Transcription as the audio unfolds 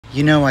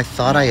You know, I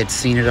thought I had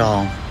seen it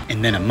all.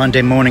 And then a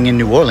Monday morning in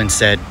New Orleans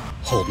said,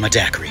 hold my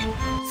daiquiri.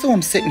 So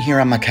I'm sitting here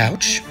on my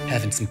couch,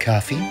 having some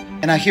coffee,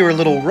 and I hear a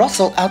little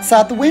rustle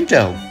outside the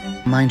window.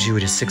 Mind you,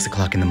 it is 6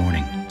 o'clock in the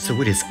morning, so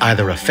it is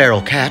either a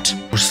feral cat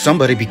or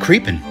somebody be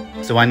creeping.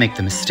 So I make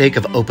the mistake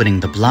of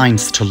opening the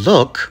blinds to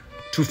look,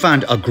 to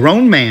find a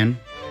grown man,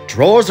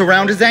 drawers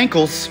around his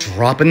ankles,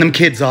 dropping them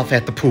kids off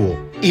at the pool,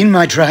 in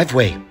my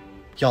driveway.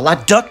 Y'all,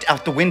 I ducked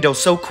out the window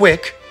so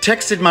quick,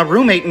 texted my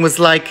roommate and was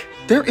like,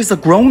 there is a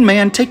grown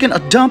man taking a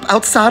dump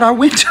outside our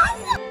window.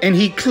 And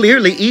he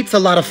clearly eats a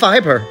lot of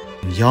fiber.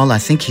 Y'all, I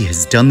think he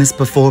has done this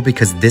before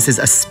because this is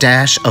a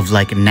stash of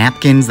like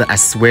napkins that I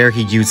swear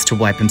he used to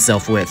wipe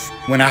himself with.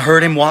 When I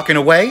heard him walking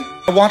away,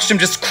 I watched him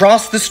just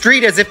cross the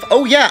street as if,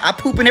 oh yeah, I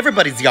poop in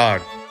everybody's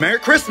yard. Merry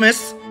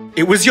Christmas,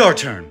 it was your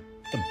turn.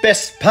 The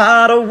best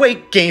part of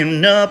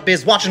waking up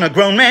is watching a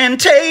grown man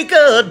take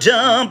a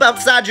dump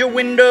outside your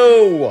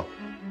window.